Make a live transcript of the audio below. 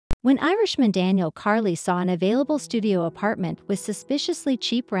When Irishman Daniel Carley saw an available studio apartment with suspiciously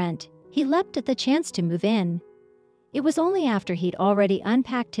cheap rent, he leapt at the chance to move in. It was only after he'd already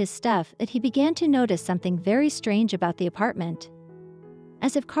unpacked his stuff that he began to notice something very strange about the apartment.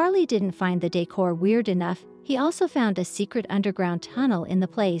 As if Carley didn't find the decor weird enough, he also found a secret underground tunnel in the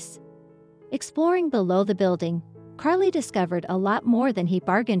place. Exploring below the building, Carley discovered a lot more than he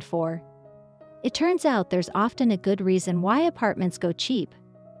bargained for. It turns out there's often a good reason why apartments go cheap.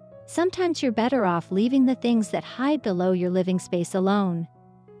 Sometimes you're better off leaving the things that hide below your living space alone.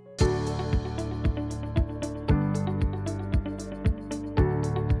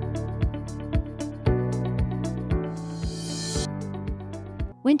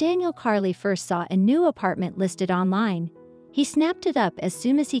 When Daniel Carley first saw a new apartment listed online, he snapped it up as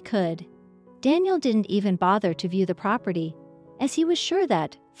soon as he could. Daniel didn't even bother to view the property, as he was sure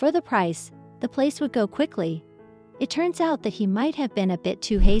that, for the price, the place would go quickly. It turns out that he might have been a bit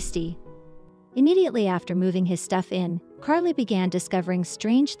too hasty. Immediately after moving his stuff in, Carley began discovering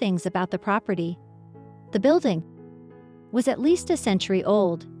strange things about the property. The building was at least a century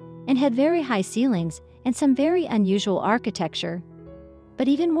old, and had very high ceilings and some very unusual architecture. But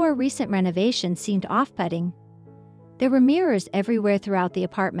even more recent renovations seemed off-putting. There were mirrors everywhere throughout the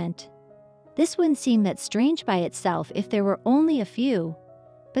apartment. This wouldn't seem that strange by itself if there were only a few,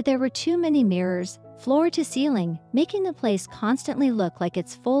 but there were too many mirrors, floor to ceiling, making the place constantly look like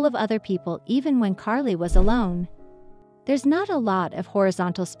it's full of other people even when Carley was alone. There's not a lot of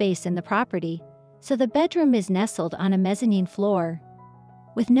horizontal space in the property, so the bedroom is nestled on a mezzanine floor.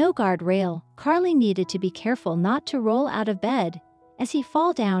 With no guardrail, Carley needed to be careful not to roll out of bed as he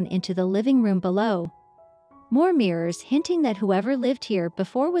fall down into the living room below. More mirrors hinting that whoever lived here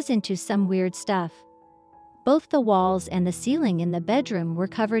before was into some weird stuff. Both the walls and the ceiling in the bedroom were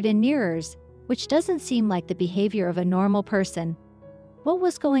covered in mirrors, which doesn't seem like the behavior of a normal person. What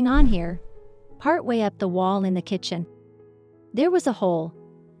was going on here? Partway up the wall in the kitchen, there was a hole.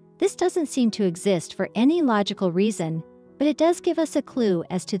 This doesn't seem to exist for any logical reason, but it does give us a clue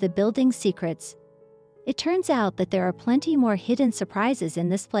as to the building's secrets. It turns out that there are plenty more hidden surprises in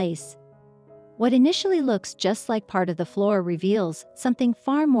this place. What initially looks just like part of the floor reveals something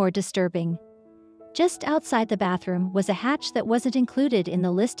far more disturbing. Just outside the bathroom was a hatch that wasn't included in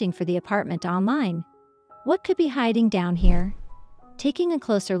the listing for the apartment online. What could be hiding down here? Taking a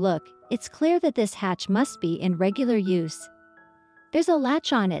closer look, it's clear that this hatch must be in regular use. There's a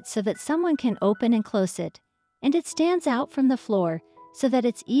latch on it so that someone can open and close it, and it stands out from the floor so that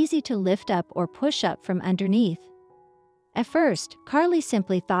it's easy to lift up or push up from underneath. At first, Carley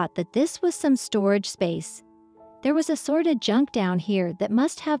simply thought that this was some storage space. There was assorted junk down here that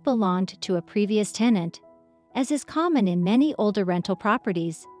must have belonged to a previous tenant, as is common in many older rental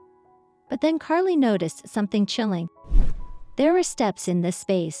properties. But then Carley noticed something chilling. There are steps in this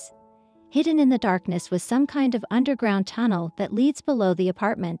space. Hidden in the darkness was some kind of underground tunnel that leads below the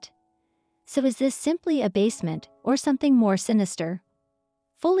apartment. So is this simply a basement or something more sinister?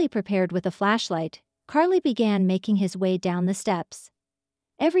 Fully prepared with a flashlight, Carley began making his way down the steps.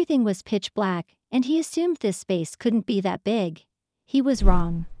 Everything was pitch black, and he assumed this space couldn't be that big. He was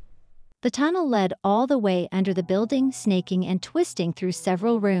wrong. The tunnel led all the way under the building, snaking and twisting through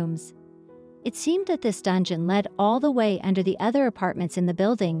several rooms. It seemed that this dungeon led all the way under the other apartments in the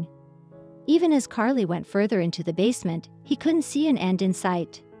building. Even as Carley went further into the basement, he couldn't see an end in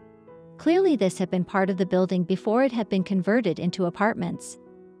sight. Clearly this had been part of the building before it had been converted into apartments.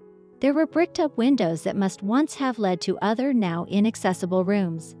 There were bricked-up windows that must once have led to other now inaccessible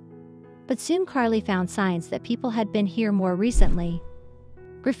rooms. But soon Carley found signs that people had been here more recently.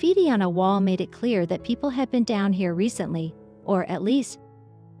 Graffiti on a wall made it clear that people had been down here recently, or at least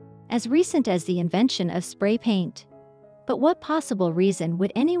as recent as the invention of spray paint. But what possible reason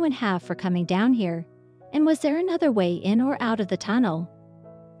would anyone have for coming down here? And was there another way in or out of the tunnel?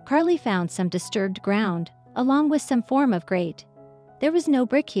 Carley found some disturbed ground, along with some form of grate. There was no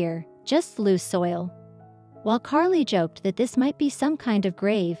brick here, just loose soil. While Carley joked that this might be some kind of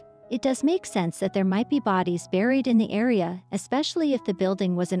grave, it does make sense that there might be bodies buried in the area, especially if the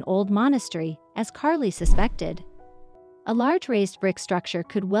building was an old monastery, as Carley suspected. A large raised brick structure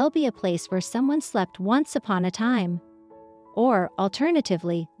could well be a place where someone slept once upon a time. Or,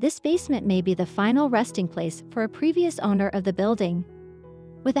 alternatively, this basement may be the final resting place for a previous owner of the building.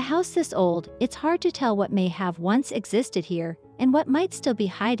 With a house this old, it's hard to tell what may have once existed here and what might still be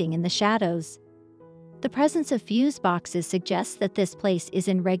hiding in the shadows. The presence of fuse boxes suggests that this place is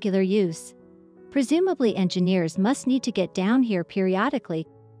in regular use. Presumably engineers must need to get down here periodically,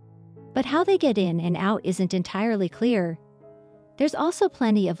 but how they get in and out isn't entirely clear. There's also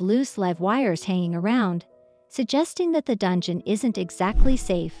plenty of loose live wires hanging around, suggesting that the dungeon isn't exactly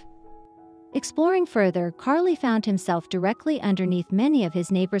safe. Exploring further, Carly found himself directly underneath many of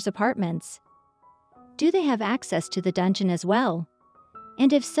his neighbors' apartments. Do they have access to the dungeon as well?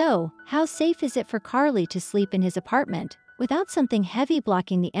 And if so, how safe is it for Carly to sleep in his apartment without something heavy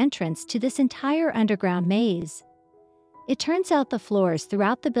blocking the entrance to this entire underground maze? It turns out the floors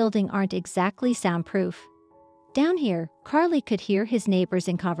throughout the building aren't exactly soundproof. Down here, Carly could hear his neighbors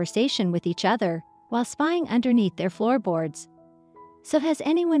in conversation with each other while spying underneath their floorboards. So has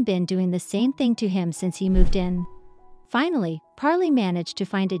anyone been doing the same thing to him since he moved in? Finally, Carly managed to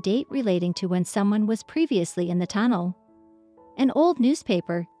find a date relating to when someone was previously in the tunnel. An old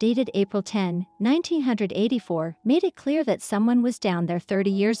newspaper, dated April 10, 1984, made it clear that someone was down there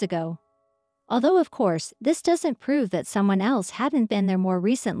 30 years ago. Although of course, this doesn't prove that someone else hadn't been there more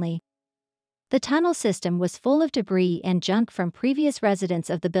recently. The tunnel system was full of debris and junk from previous residents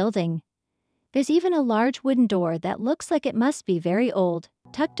of the building. There's even a large wooden door that looks like it must be very old,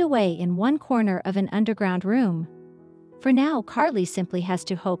 tucked away in one corner of an underground room. For now, Carly simply has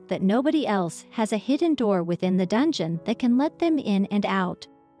to hope that nobody else has a hidden door within the dungeon that can let them in and out.